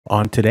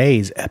on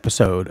today's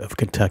episode of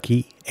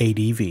Kentucky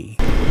ADV.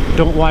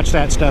 Don't watch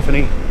that,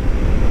 Stephanie.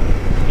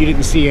 You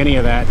didn't see any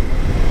of that.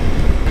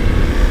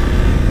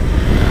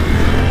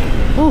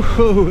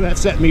 Ooh, that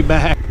set me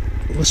back.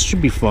 This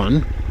should be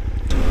fun.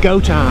 Go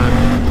time.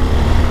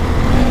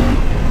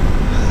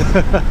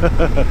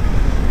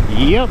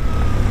 Yep,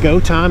 go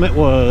time it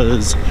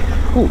was.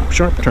 Ooh,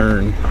 sharp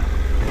turn.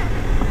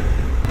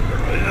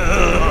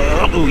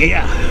 Oh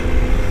yeah.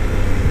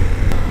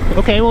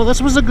 Okay, well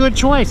this was a good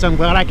choice. I'm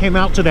glad I came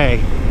out today.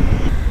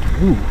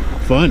 Ooh,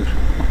 fun.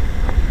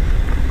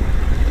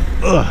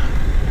 Ugh.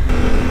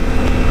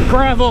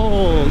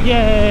 Gravel!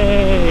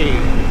 Yay!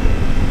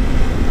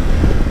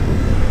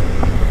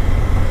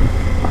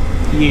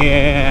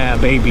 Yeah,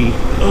 baby.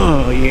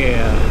 Oh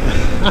yeah.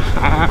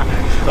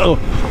 Oh,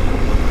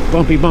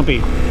 bumpy,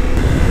 bumpy.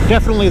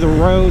 Definitely the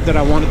road that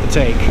I wanted to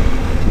take.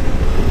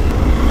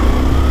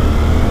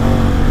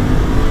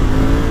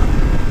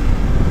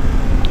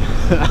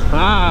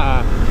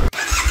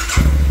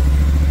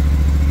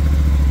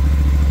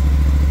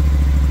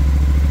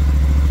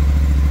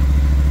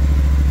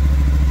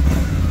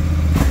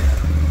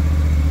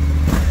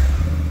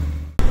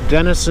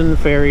 Denison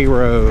Ferry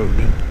Road.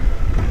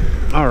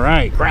 All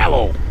right,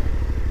 gravel.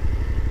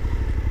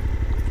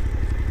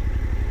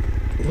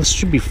 This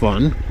should be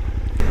fun.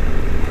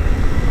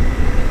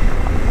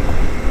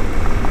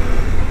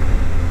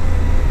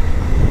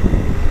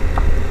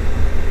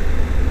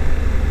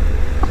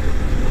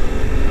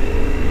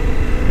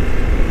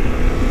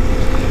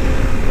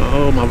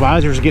 Oh, my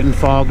visor's getting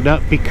fogged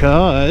up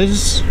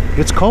because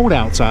it's cold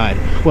outside.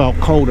 Well,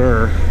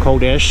 colder,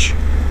 coldish.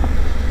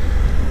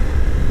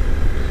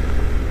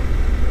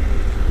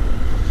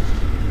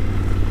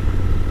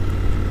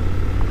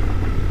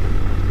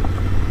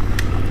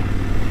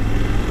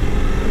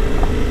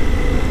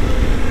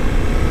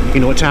 You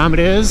know what time it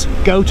is?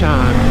 Go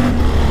time.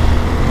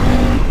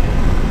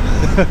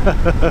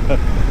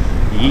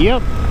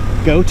 Yep,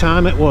 go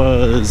time it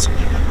was.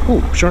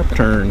 Ooh, sharp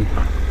turn.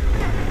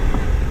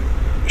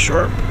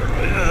 Sharp.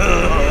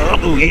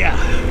 Oh yeah.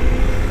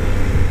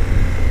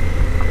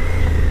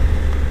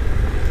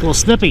 A little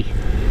slippy.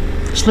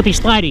 Slippy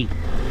slidey.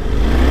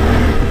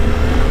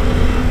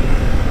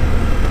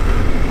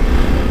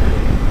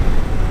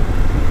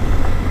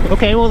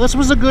 Okay, well this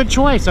was a good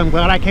choice. I'm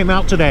glad I came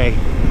out today.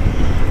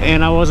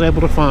 And I was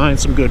able to find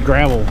some good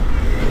gravel.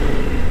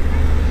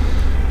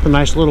 A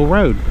nice little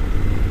road.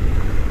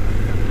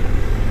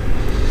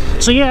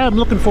 So yeah, I'm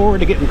looking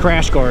forward to getting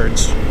crash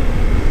guards.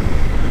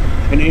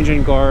 And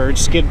engine guards,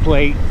 skid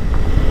plate.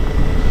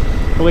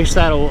 At least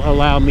that'll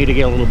allow me to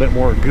get a little bit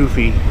more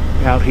goofy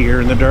out here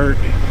in the dirt.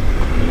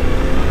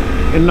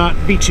 And not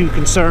be too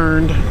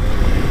concerned.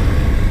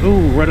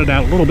 Ooh, run it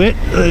out a little bit.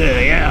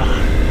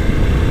 Yeah.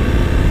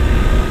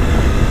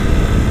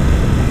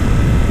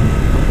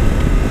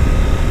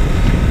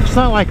 It's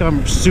not like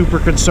I'm super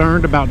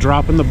concerned about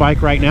dropping the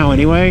bike right now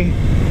anyway,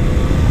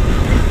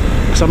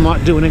 because I'm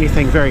not doing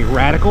anything very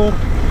radical.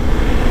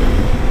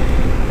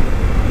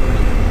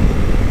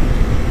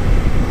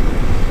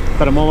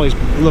 But I'm always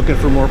looking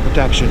for more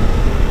protection.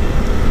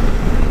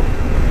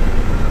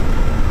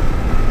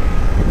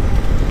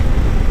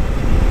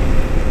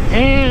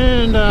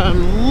 And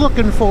I'm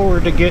looking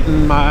forward to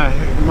getting my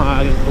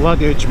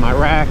luggage, my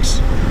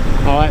racks,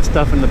 all that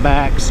stuff in the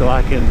back so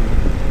I can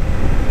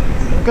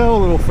go a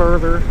little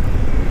further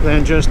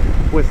than just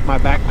with my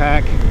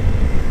backpack.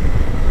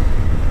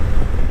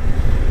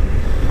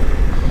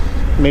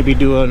 Maybe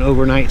do an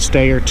overnight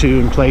stay or two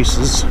in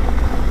places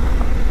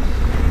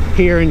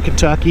here in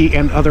Kentucky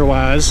and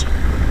otherwise.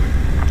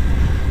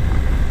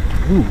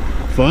 Ooh,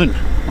 fun.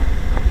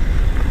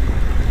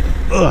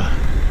 Ugh.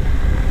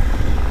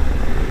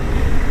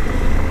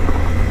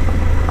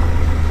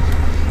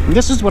 And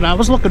this is what I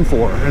was looking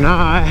for, and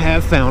I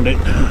have found it.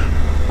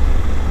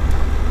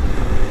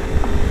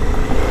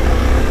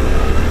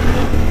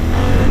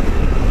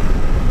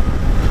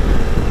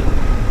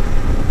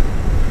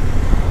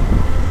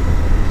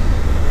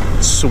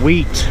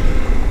 Sweet.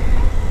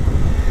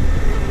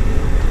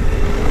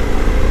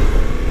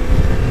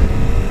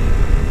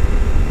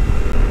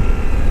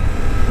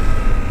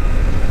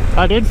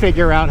 I did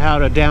figure out how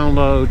to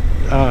download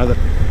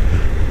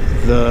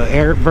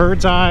the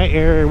bird's eye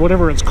air,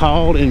 whatever it's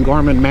called, in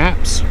Garmin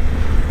Maps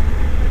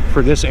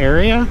for this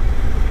area.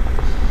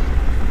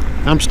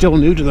 I'm still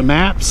new to the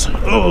maps.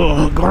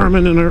 Oh,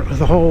 Garmin and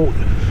the whole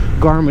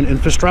Garmin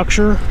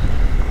infrastructure.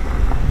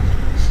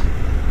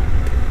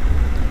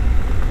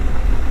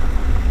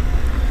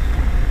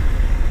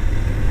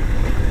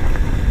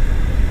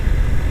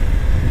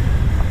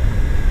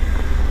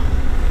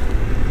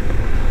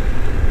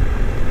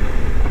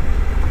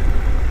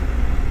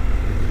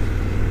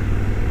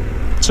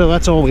 So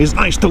that's always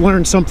nice to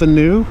learn something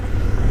new.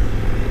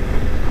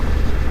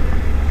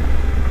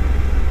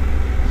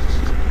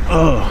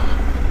 Oh,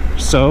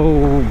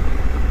 so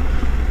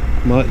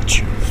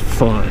much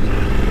fun.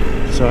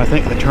 So I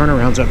think the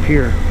turnaround's up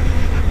here.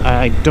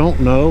 I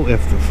don't know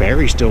if the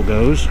ferry still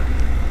goes,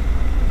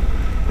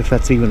 if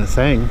that's even a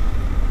thing.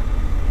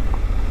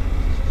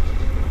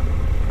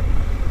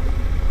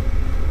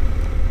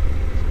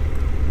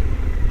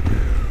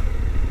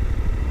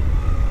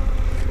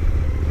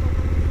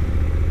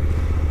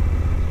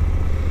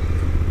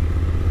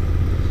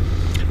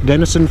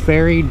 Denison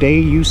Ferry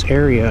Day Use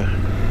Area.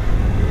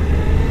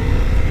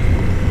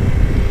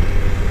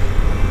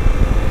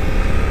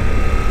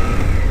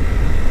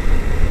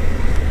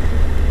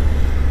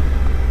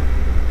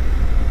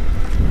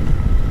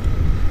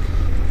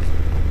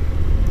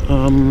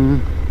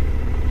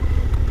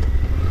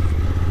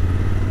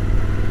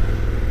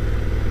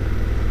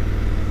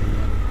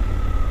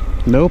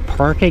 No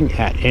parking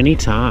at any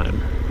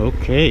time.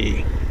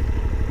 Okay.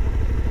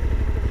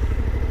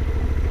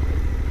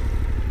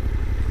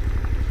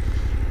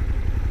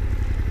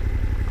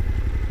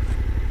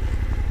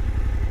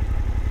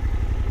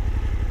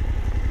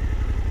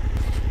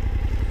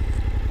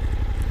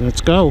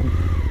 Let's go.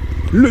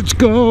 Let's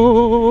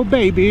go,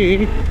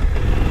 baby.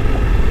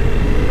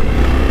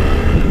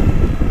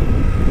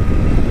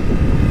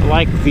 I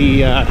like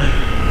the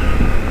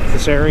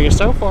this area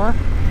so far.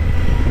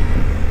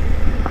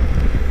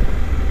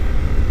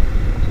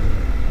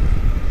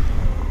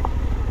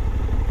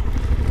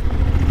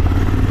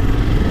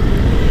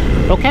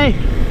 Okay,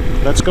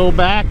 let's go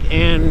back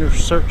and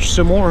search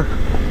some more.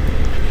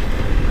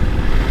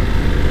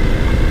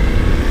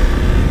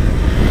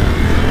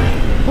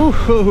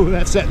 Ooh,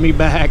 that set me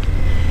back.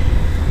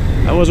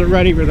 I wasn't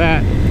ready for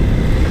that.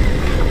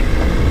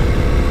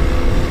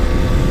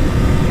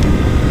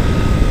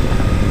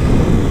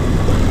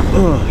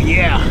 Oh,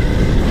 yeah.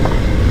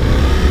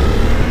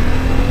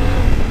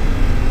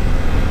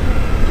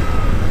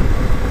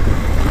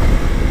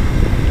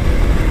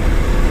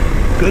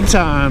 Good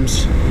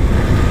times.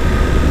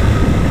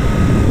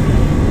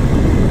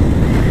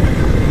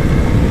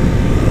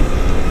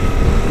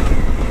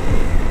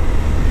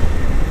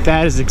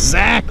 That is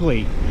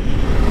exactly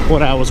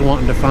what I was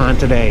wanting to find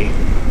today.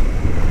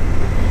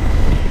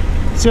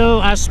 So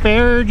I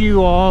spared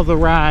you all the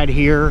ride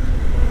here.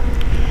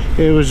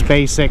 It was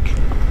basic,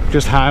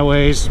 just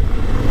highways,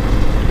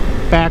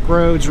 back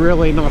roads,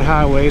 really not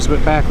highways,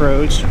 but back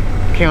roads,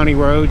 county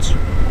roads.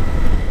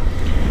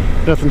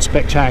 Nothing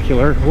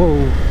spectacular.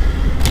 Whoa.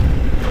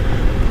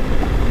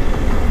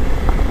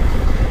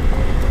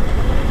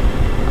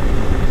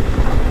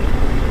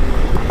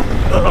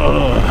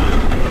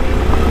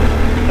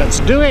 Let's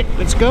do it.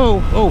 Let's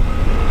go. Oh.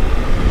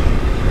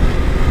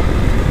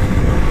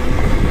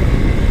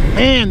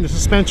 Man, the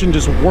suspension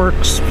just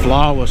works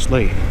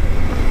flawlessly.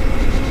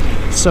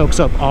 Soaks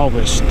up all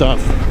this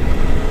stuff.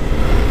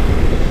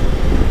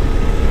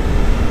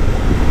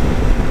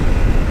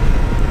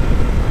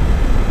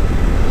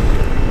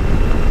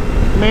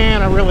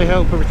 Man, I really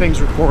hope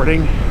everything's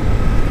recording.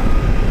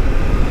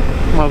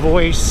 My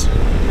voice.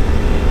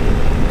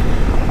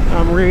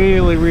 I'm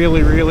really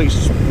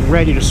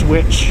ready to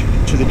switch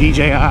to the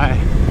DJI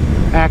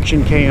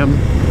Action Cam.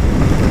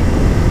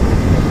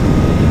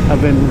 I've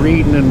been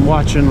reading and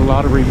watching a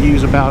lot of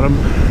reviews about them.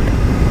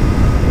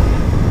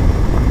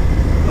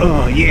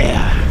 Oh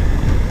yeah.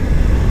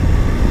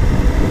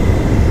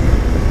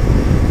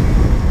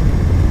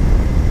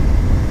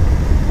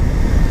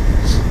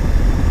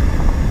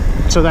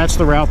 So that's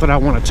the route that I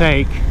want to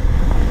take.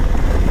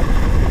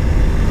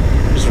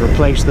 Just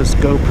replace this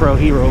GoPro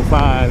Hero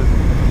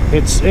 5.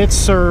 It's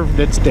served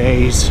its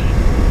days.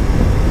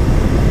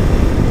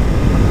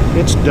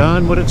 It's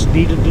done what it's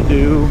needed to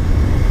do.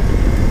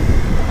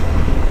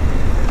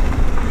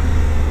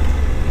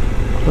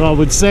 Well, I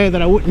would say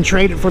that I wouldn't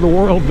trade it for the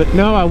world, but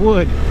no, I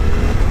would.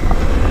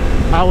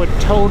 I would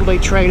totally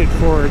trade it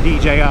for a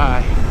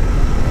DJI.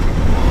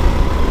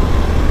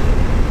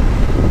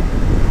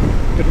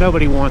 But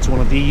nobody wants one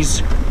of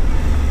these.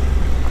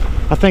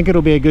 I think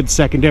it'll be a good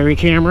secondary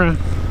camera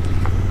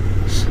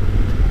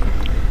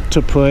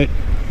to put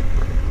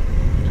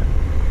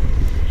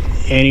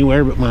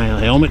anywhere but my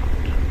helmet.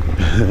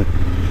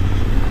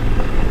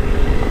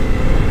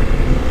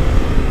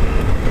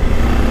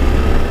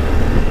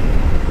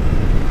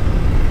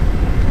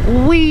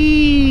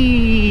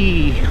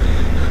 Whee!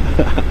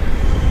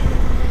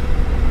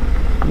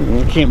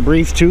 I can't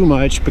breathe too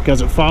much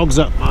because it fogs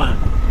up.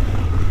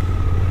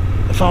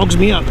 It fogs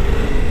me up.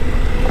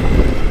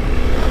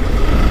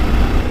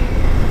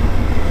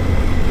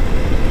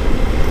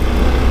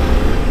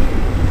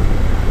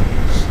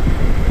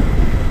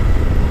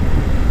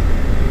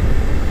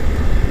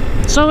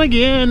 So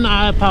again,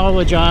 I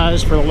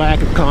apologize for the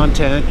lack of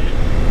content.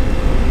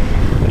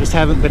 I just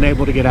haven't been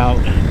able to get out.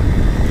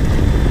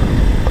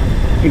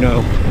 You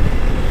know,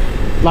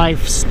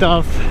 life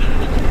stuff,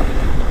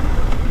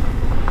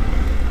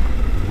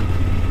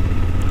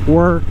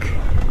 work,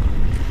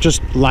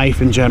 just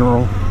life in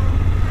general.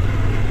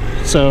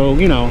 So,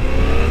 you know,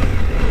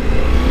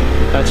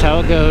 that's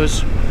how it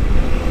goes.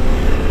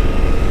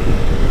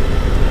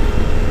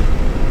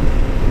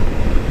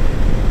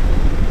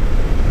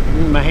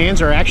 My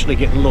hands are actually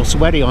getting a little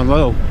sweaty on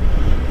low.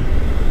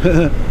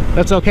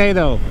 That's okay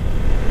though.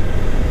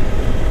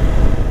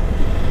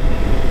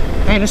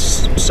 Man,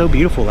 it's so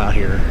beautiful out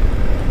here.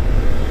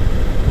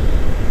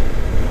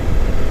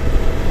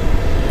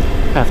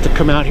 Have to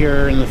come out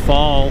here in the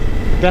fall,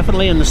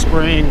 definitely in the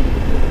spring.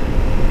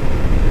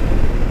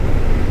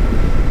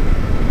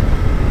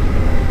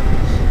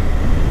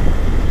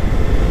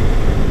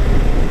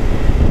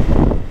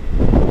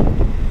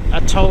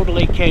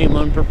 really came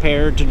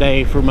unprepared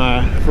today for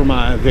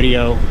my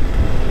video.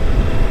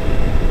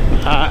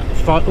 I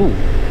thought, ooh,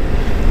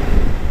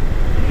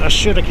 I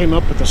should have came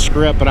up with a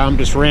script, but I'm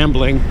just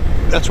rambling.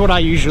 That's what I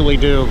usually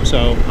do,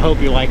 so I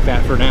hope you like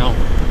that for now.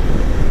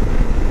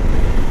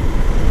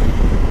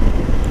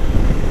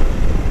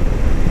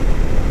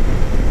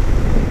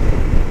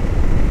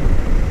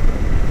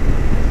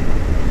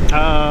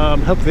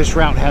 Hope this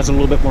route has a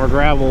little bit more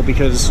gravel,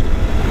 because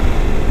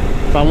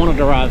if I wanted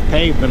to ride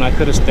pavement, I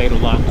could have stayed a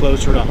lot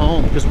closer to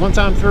home, because once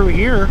I'm through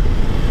here,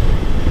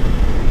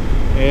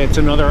 it's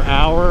another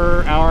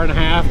hour, hour and a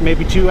half,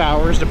 maybe 2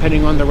 hours,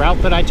 depending on the route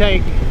that I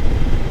take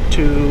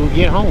to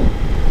get home.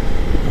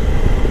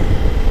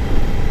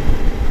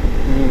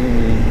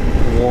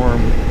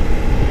 Warm.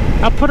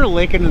 I'll put a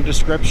link in the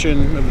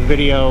description of the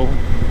video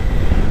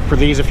for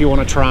these if you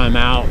want to try them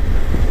out.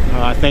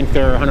 I think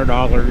they're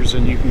 $100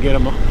 and you can get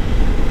them.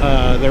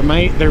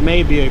 There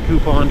may be a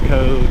coupon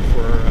code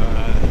for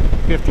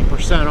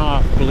 50%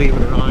 off, believe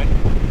it or not.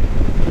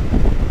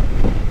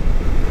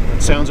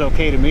 That sounds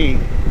okay to me.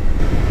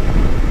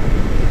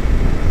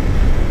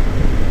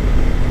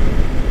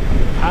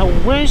 I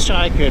wish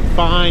I could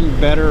find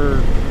better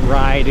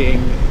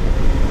riding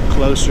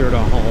closer to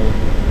home.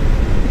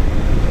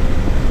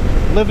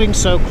 Living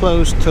so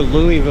close to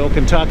Louisville,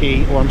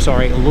 Kentucky, or I'm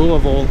sorry,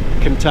 Louisville,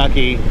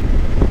 Kentucky,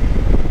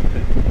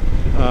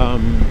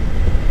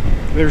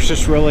 there's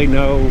just really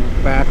no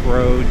back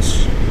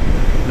roads,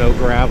 no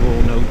gravel,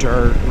 no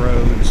dirt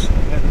roads,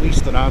 at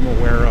least that I'm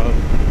aware of,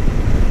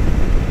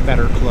 that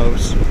are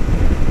close.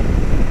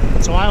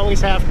 So I always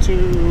have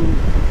to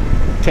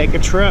take a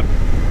trip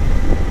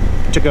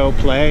to go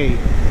play.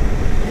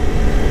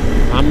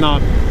 I'm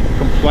not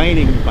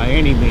complaining by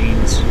any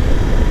means.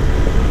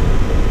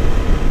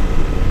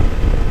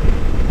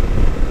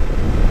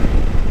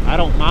 I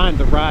don't mind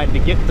the ride to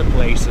get to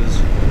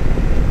places,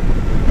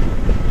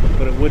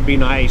 but it would be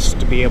nice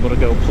to be able to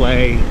go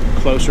play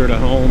closer to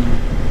home.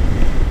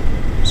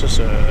 Is this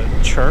a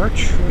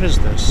church? What is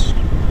this?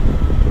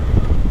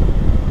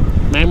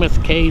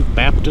 Mammoth Cave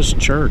Baptist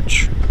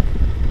Church.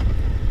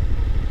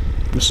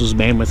 This is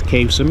Mammoth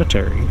Cave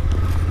Cemetery.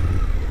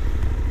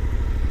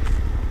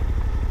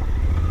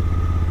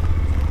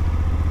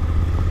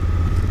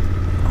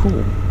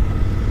 Cool.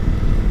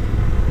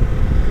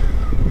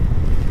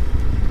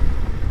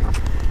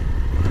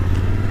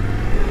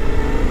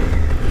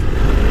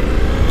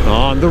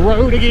 On the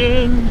road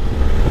again.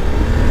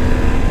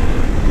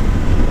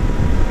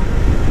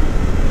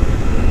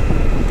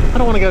 I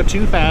don't want to go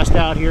too fast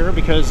out here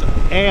because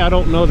A, I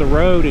don't know the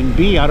road, and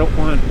B, I don't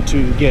want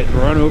to get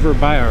run over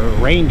by a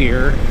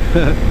reindeer.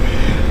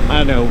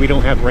 I know we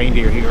don't have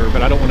reindeer here,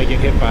 but I don't want to get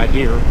hit by a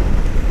deer.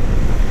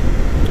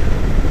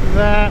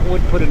 That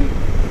would put in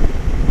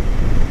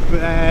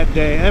bad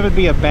day. That would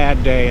be a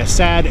bad day, a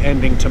sad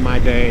ending to my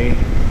day.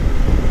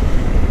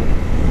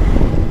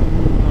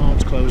 Oh,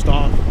 it's closed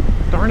off.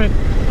 Darn it.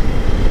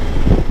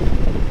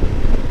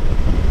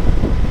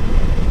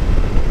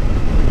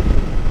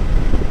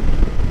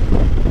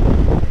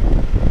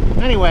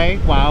 Anyway,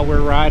 while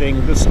we're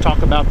riding, let's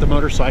talk about the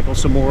motorcycle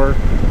some more.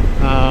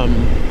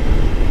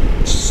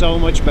 So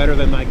much better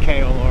than my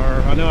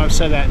KLR. I know I've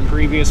said that in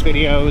previous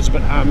videos,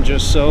 but I'm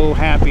just so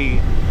happy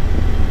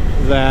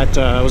that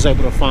I was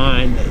able to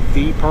find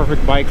the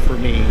perfect bike for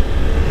me.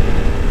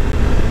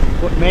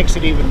 What makes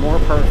it even more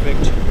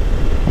perfect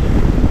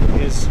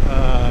is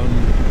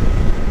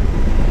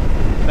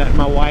that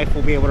my wife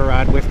will be able to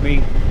ride with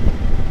me,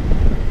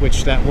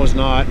 which that was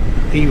not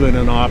even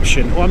an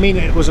option. Well, I mean,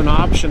 it was an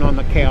option on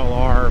the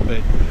KLR,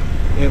 but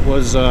it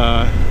was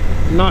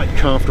not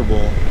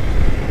comfortable.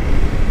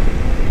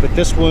 But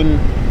this one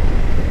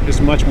is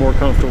much more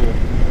comfortable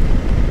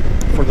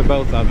for the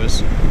both of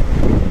us.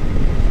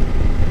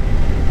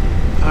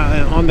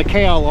 On the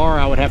KLR,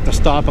 I would have to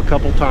stop a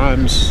couple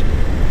times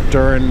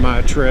during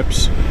my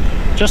trips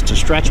just to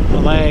stretch my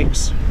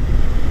legs.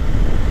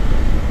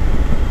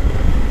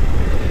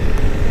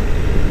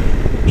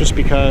 Just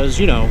because,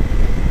 you know,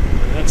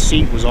 that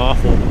seat was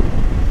awful.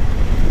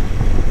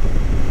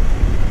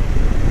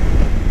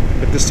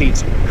 But the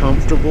seat's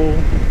comfortable,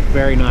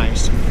 very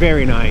nice,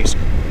 very nice.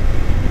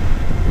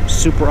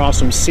 Super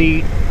awesome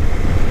seat.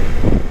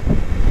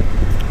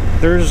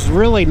 There's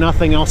really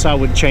nothing else I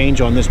would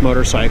change on this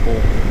motorcycle.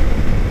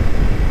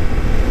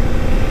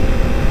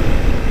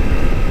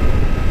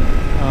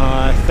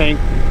 I think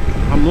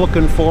I'm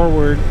looking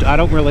forward, I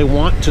don't really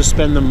want to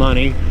spend the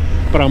money,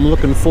 but I'm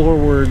looking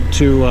forward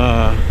to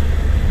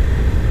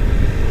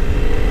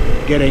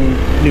getting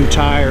new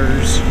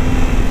tires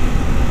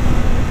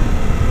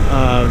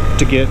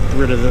to get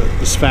rid of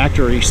this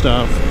factory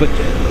stuff. But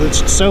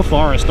so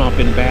far it's not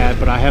been bad,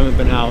 but I haven't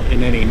been out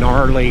in any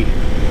gnarly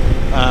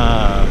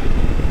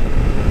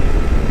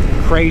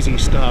crazy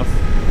stuff.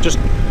 Just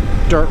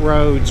dirt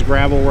roads,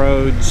 gravel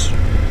roads,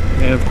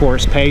 and of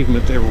course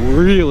pavement. They're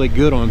really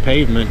good on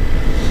pavement,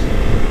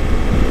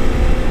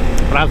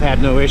 but I've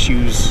had no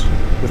issues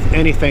with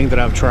anything that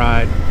I've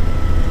tried.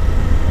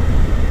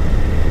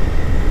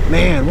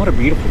 Man, what a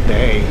beautiful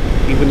day.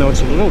 Even though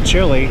it's a little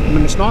chilly. I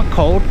mean, it's not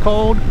cold,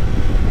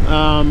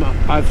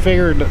 I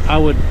figured I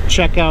would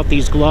check out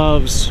these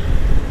gloves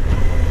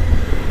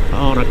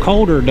on a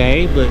colder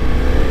day, but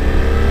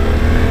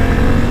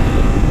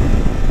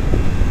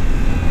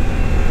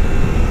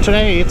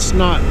today it's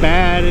not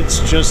bad. It's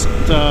just,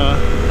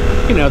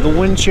 you know, the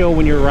wind chill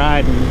when you're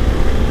riding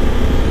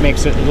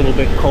makes it a little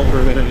bit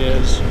colder than it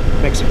is.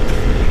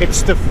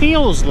 It's the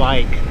feels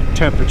like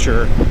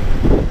temperature.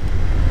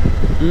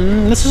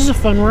 This is a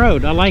fun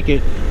road. I like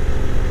it.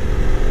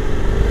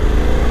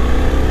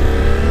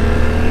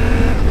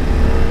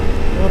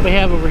 What they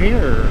have over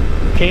here?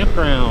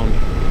 Campground.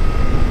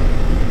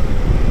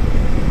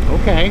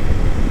 Okay.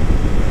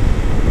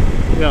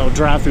 Maybe I'll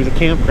drive through the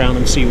campground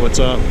and see what's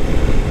up.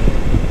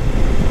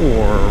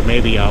 Or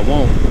maybe I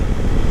won't.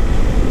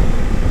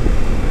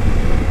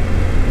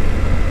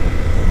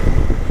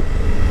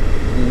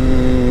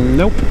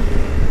 Nope.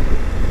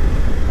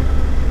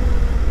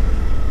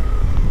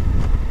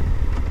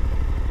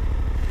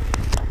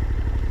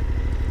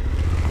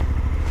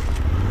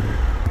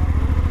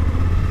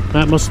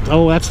 That must,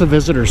 oh, that's the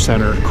visitor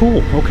center.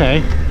 Cool,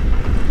 okay.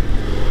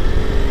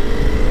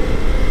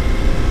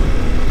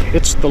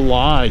 It's the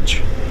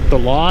lodge. The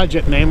lodge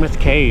at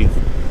Mammoth Cave.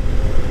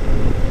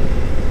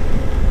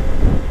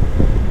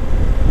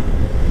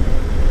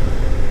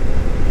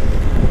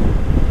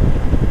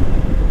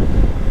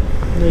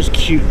 There's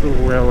cute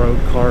little railroad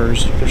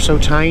cars. They're so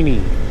tiny.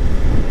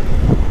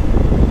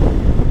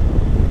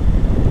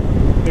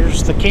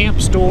 There's the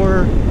camp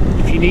store.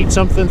 If you need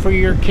something for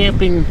your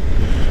camping,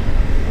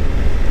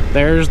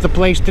 there's the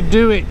place to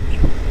do it.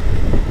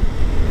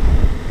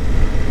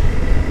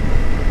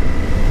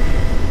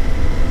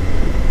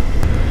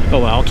 Oh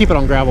well, I'll keep it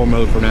on gravel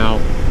mode for now,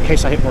 in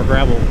case I hit more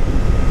gravel.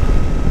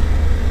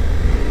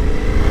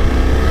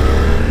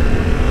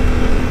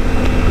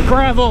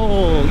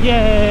 Gravel!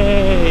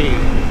 Yay!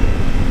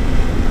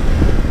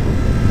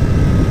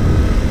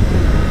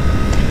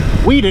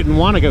 We didn't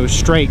want to go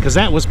straight because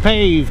that was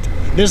paved.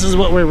 This is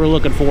what we were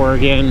looking for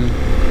again.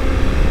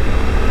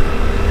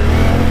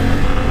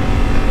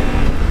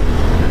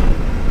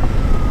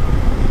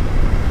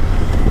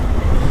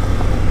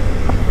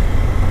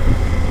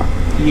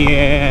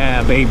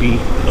 Yeah, baby.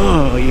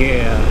 Oh,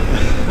 yeah.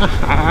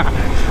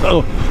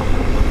 Oh,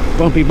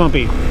 bumpy,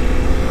 bumpy.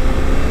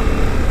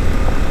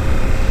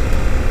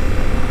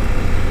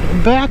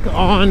 Back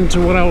on to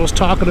what I was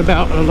talking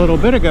about a little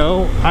bit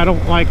ago. I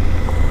don't like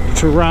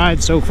to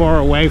ride so far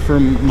away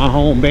from my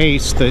home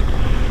base that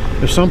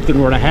if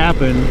something were to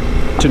happen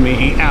to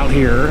me out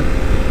here,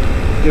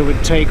 it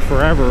would take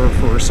forever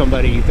for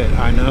somebody that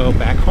I know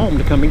back home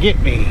to come and get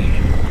me.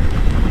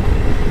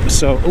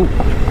 So, ooh.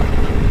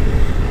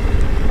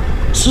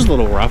 This is a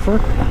little rougher.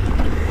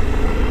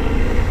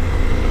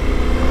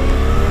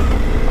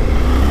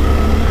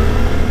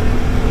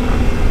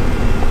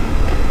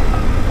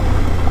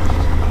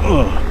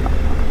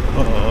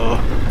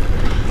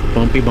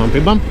 Bumpy, bumpy,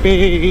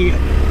 bumpy.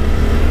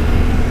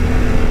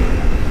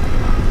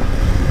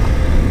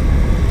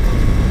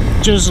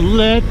 Just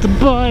let the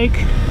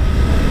bike,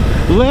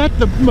 let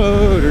the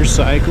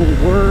motorcycle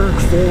work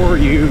for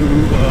you.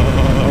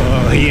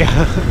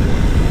 Yeah.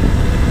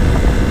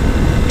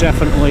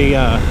 Definitely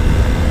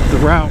the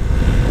route,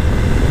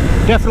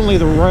 definitely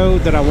the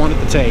road that I wanted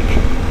to take.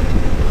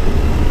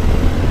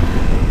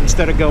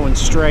 Instead of going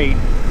straight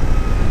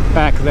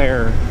back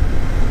there.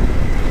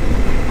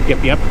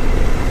 Yep, yep.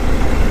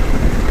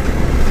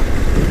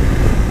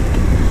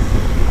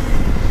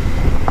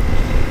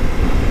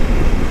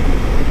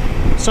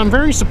 So I'm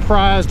very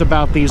surprised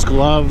about these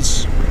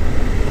gloves.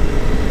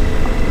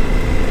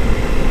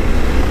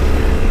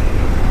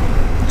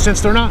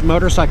 Since they're not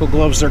motorcycle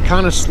gloves, they're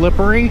kind of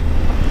slippery,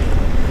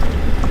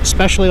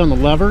 especially on the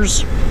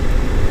levers.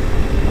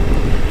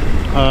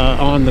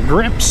 On the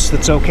grips,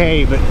 that's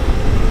okay, but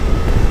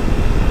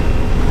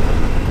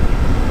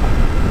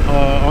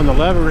on the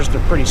levers,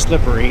 they're pretty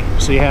slippery,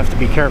 so you have to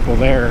be careful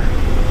there.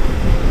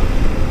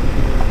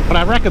 But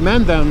I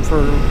recommend them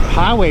for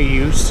highway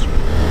use.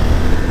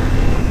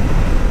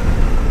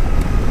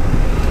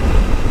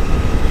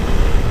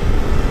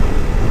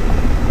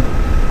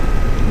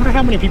 I wonder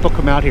how many people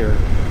come out here.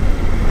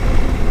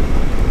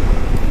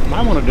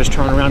 I want to just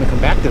turn around and come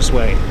back this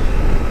way.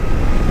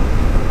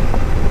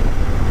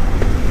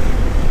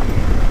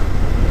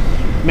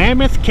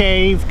 Mammoth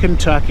Cave,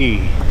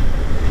 Kentucky.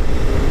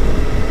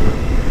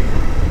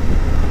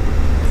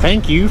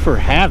 Thank you for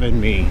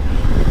having me.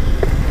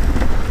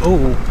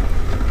 Oh,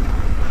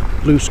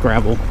 loose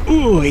gravel.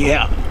 Oh,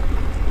 yeah.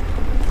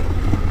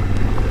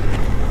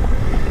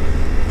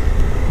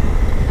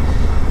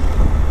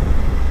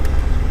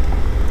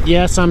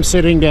 Yes, I'm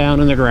sitting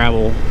down in the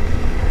gravel.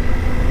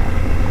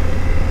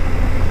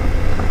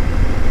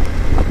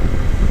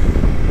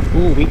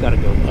 Ooh, we gotta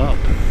go up.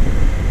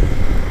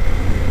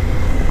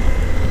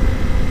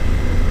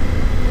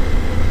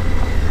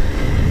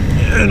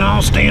 And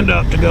I'll stand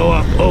up to go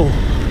up. Oh.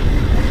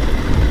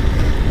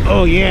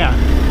 Oh, yeah.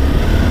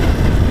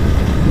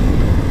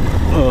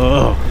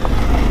 Oh.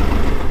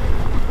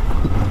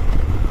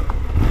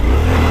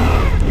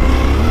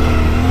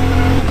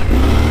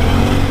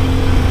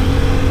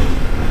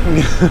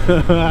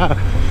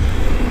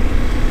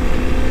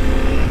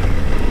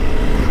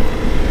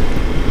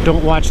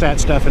 Don't watch that,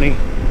 Stephanie.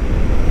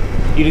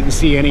 You didn't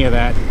see any of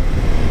that.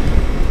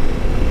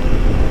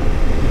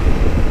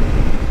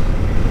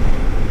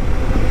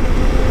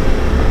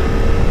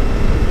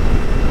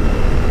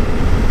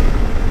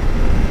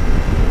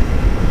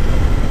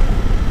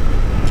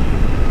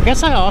 I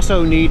guess I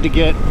also need to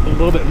get a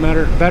little bit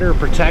better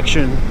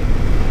protection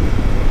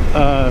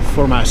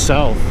for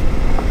myself.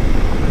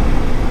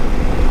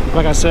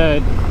 Like I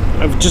said,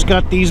 I've just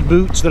got these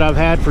boots that I've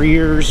had for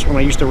years when I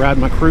used to ride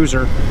my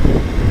cruiser.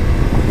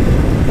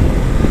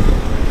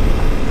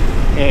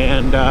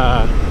 And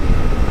I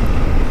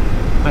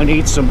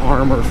need some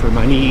armor for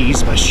my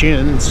knees, my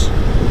shins.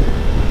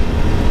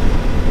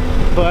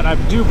 But I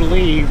do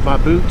believe my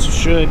boots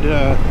should,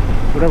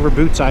 whatever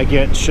boots I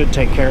get, should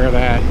take care of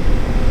that.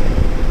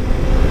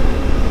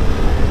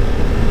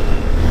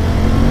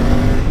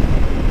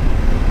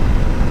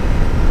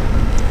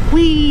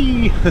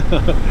 Whee!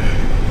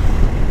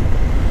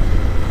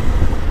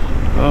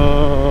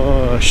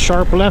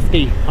 Sharp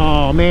lefty.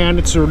 Oh man,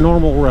 it's a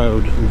normal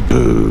road.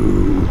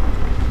 Boo.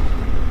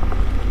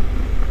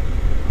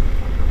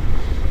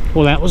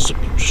 Well, that was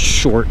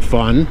short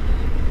fun.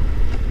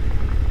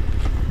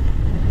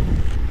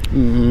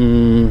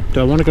 Do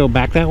I want to go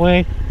back that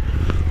way?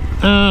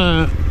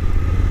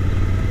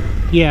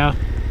 Yeah.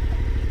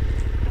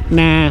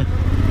 Nah.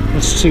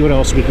 Let's see what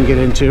else we can get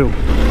into.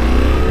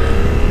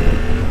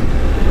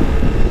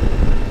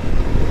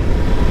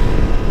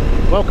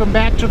 Welcome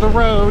back to the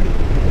road.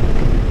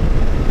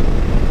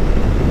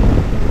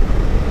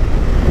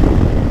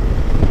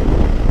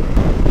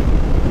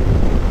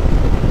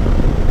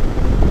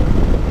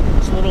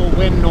 This little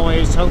wind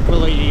noise,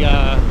 hopefully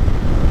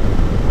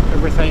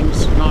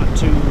everything's not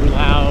too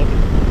loud.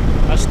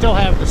 I still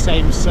have the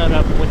same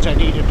setup, which I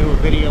need to do a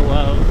video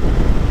of,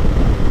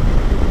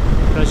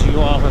 because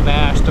you all have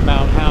asked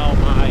about how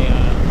my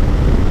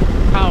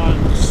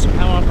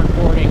how I'm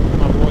recording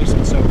my voice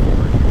and so forth.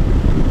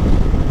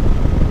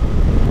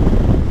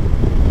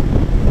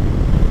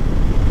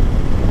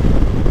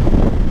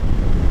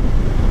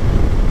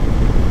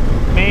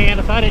 Man,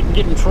 if I didn't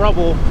get in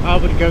trouble, I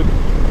would go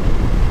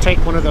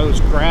take one of those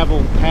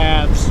gravel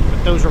paths,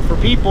 but those are for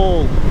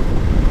people.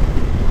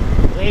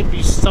 They'd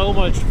be so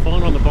much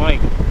fun on the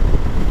bike.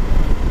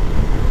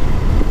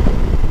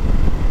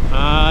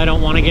 I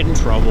don't want to get in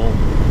trouble.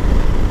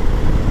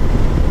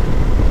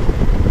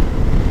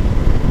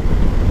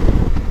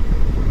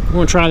 I'm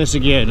going to try this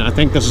again. I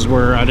think this is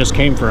where I just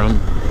came from.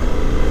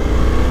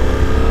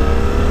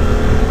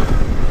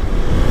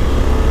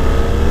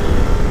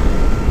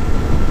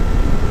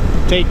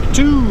 Take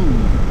two.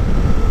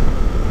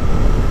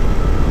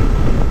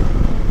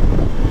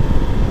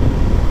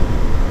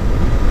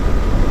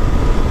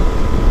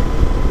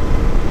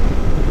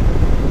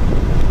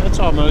 It's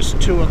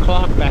almost 2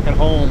 o'clock back at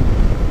home.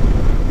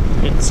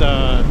 It's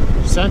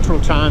Central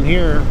Time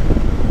here,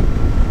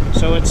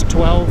 so it's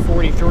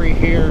 12:43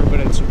 here, but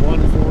it's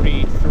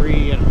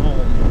 1:43 at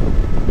home.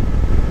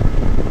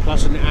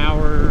 Plus an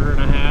hour and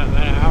a half,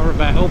 an hour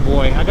back. Oh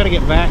boy, I gotta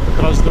get back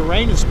because the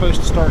rain is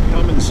supposed to start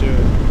coming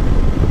soon.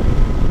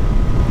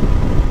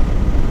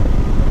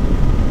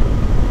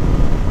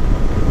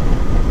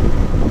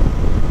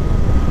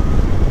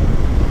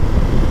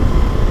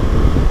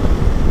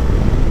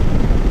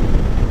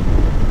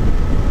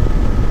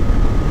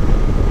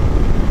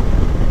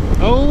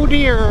 Oh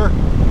dear.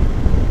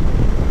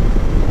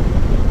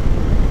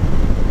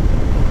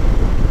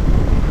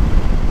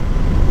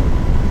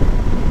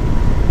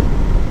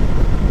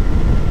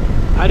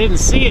 I didn't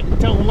see it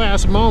until the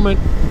last moment.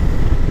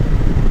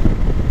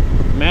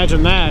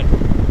 Imagine that.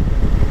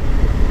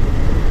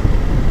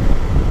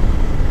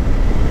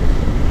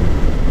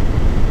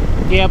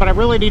 Yeah, but I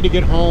really need to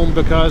get home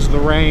because of the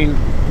rain.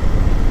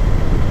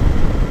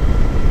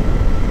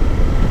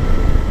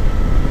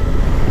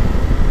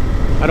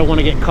 I don't want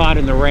to get caught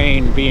in the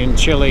rain being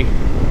chilly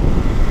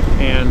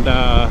and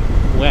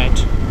wet.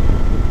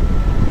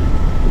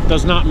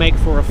 Does not make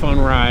for a fun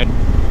ride.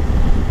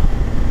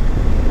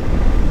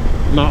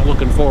 Not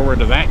looking forward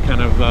to that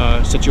kind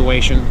of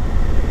situation.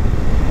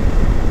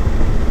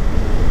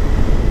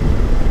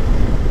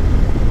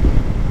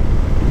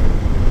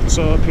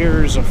 So up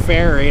here is a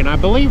ferry, and I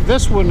believe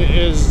this one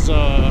is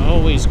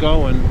always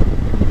going,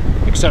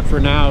 except for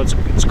now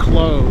it's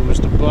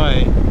closed,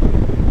 but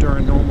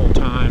during normal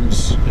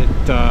times it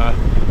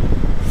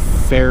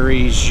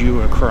ferries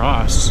you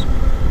across.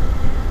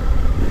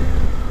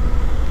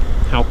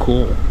 How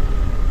cool.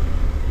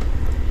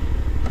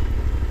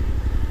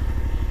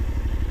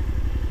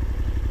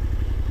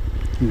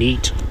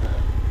 Neat.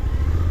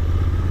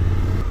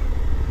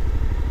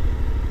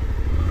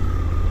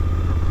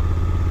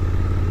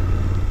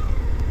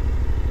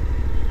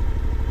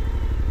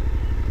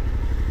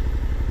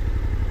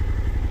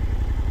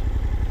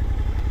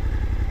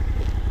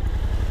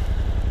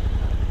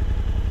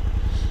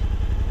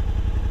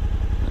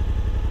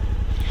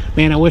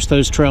 Man, I wish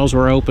those trails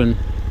were open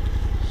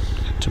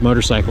to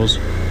motorcycles.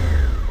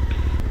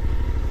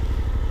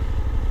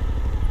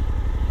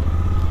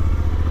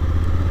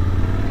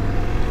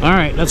 All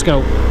right, let's go.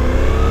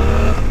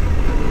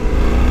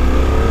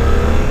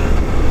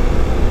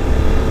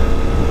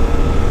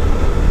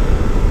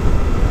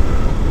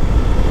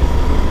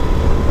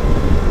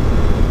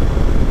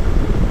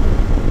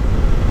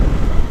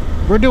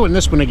 We're doing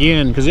this one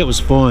again because it was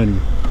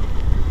fun.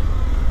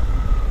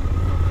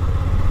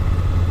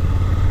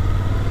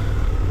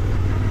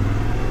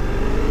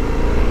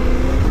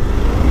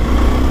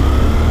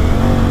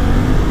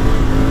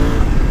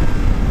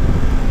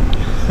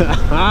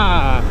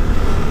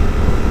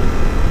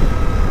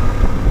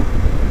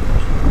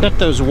 Bet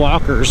those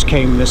walkers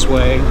came this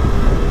way.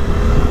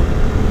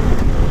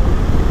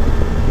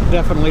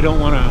 Definitely don't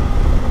want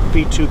to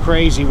be too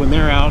crazy when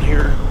they're out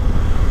here.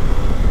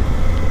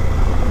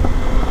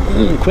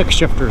 Quick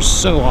shifter is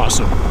so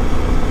awesome.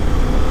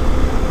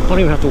 Don't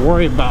even have to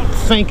worry about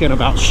thinking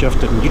about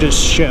shifting. You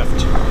just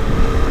shift.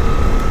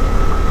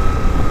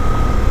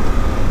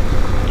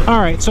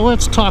 Alright, so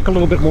let's talk a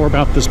little bit more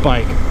about this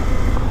bike.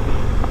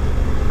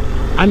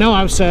 I know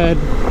I've said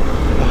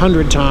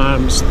 100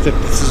 times that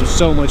this is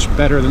so much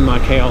better than my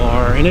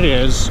KLR, and it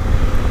is.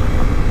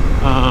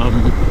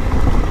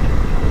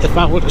 If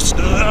I would have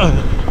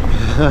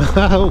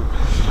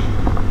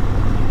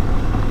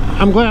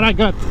I'm glad I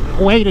got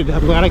waited.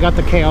 I'm glad I got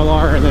the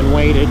KLR and then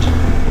waited.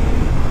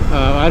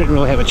 I didn't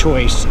really have a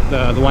choice.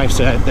 The wife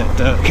said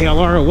that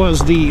KLR was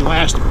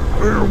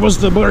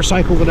the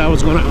motorcycle that I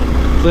was going to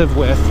live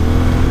with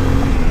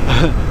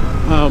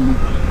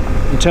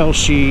until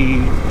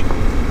she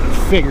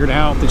figured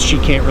out that she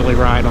can't really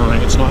ride on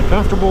it. It's not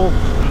comfortable.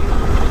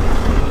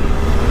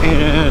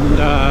 And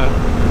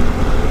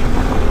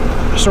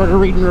I started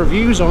reading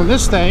reviews on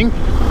this thing.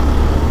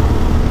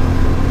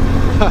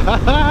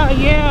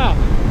 Yeah!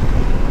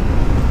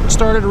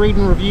 Started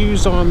reading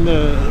reviews on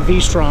the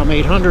V-Strom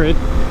 800,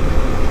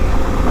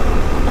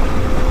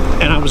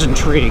 and I was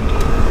intrigued.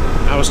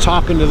 I was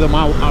talking to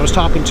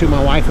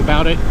my wife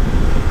about it,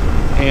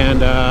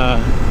 and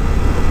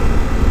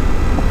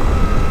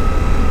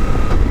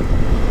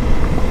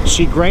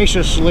she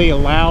graciously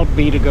allowed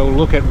me to go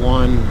look at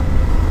one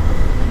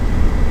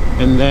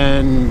and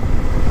then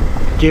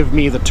give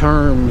me the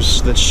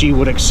terms that she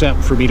would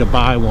accept for me to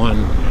buy one,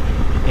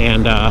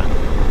 and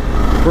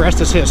the rest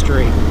is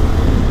history.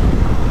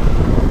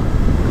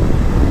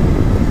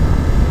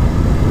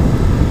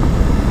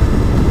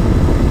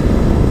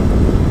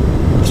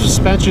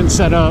 Suspension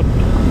setup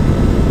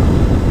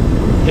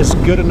is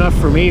good enough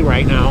for me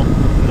right now.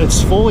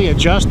 It's fully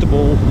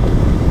adjustable,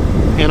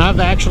 and I've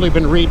actually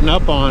been reading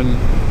up on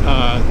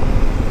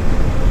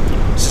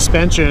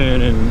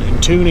suspension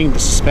and tuning the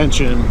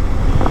suspension,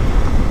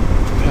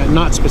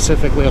 not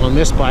specifically on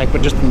this bike,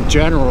 but just in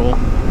general,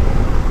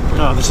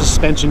 the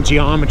suspension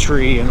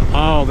geometry and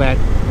all that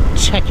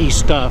techie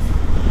stuff.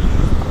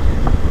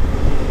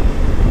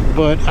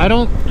 But I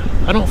don't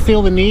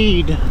feel the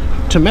need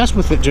to mess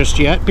with it just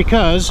yet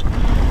because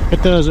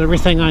it does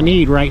everything I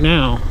need right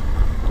now.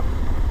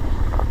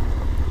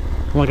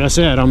 Like I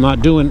said, I'm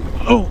not doing,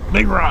 oh,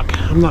 big rock.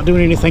 I'm not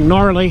doing anything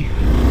gnarly.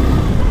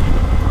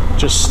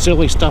 Just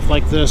silly stuff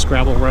like this,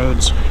 gravel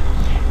roads.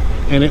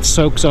 And it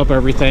soaks up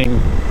everything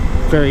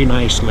very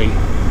nicely.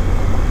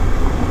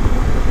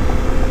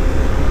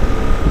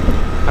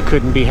 I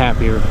couldn't be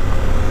happier.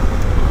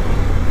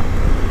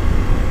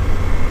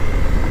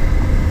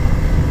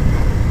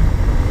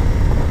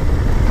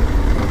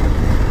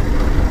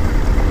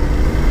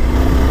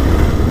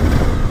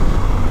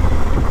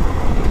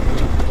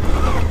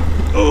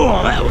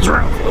 Oh, that was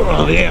rough.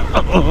 Oh, yeah.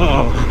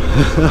 Oh.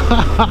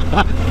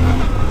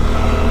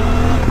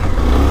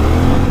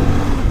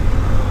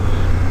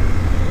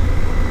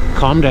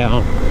 Calm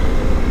down.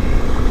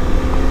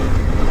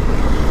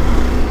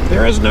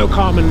 There is no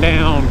calming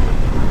down.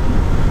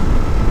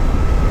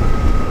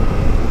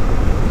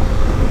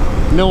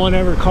 No one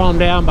ever calmed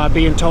down by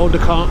being told to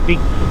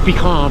be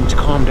calm, to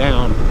calm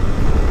down.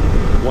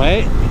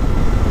 What?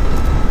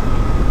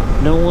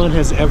 No one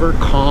has ever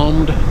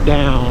calmed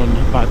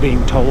down by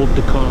being told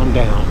to calm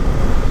down.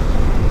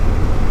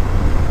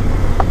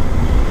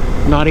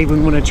 Not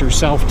even when it's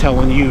yourself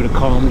telling you to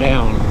calm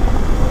down.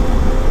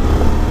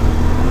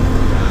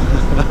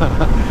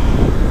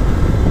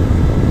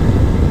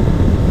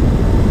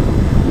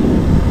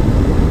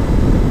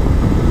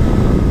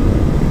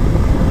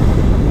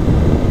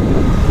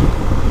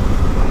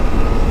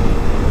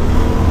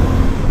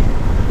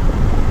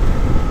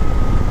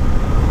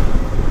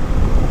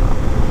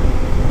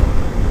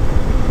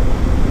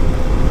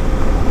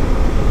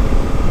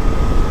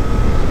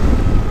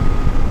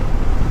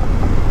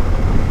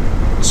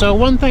 So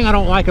one thing I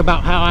don't like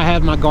about how I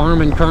have my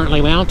Garmin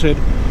currently mounted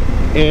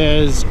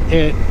is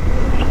it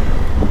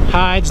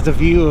hides the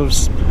view of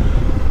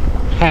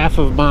half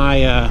of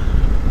my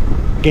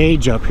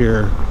gauge up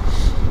here.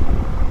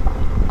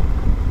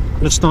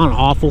 It's not an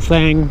awful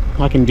thing.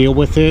 I can deal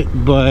with it,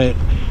 but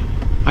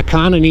I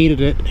kind of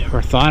needed it,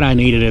 or thought I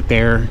needed it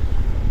there.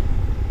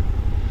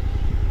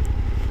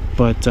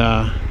 But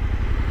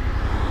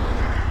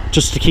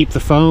just to keep the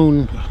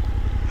phone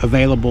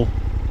available.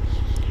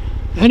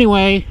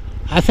 Anyway,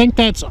 I think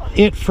that's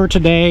it for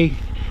today.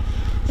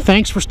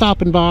 thanks for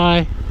stopping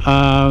by.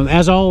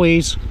 As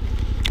always,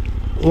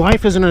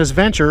 life is an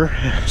adventure,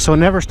 so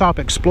never stop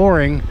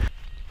exploring.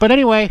 But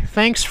anyway,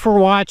 thanks for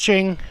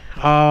watching.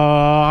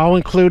 I'll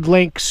include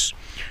links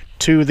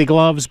to the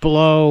gloves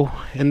below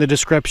in the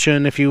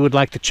description if you would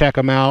like to check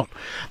them out.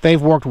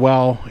 They've worked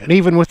well, and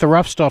even with the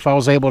rough stuff I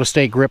was able to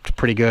stay gripped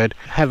pretty good.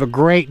 Have a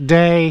great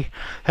day,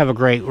 have a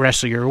great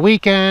rest of your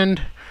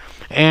weekend,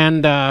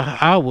 and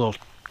I will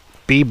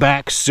be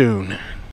back soon.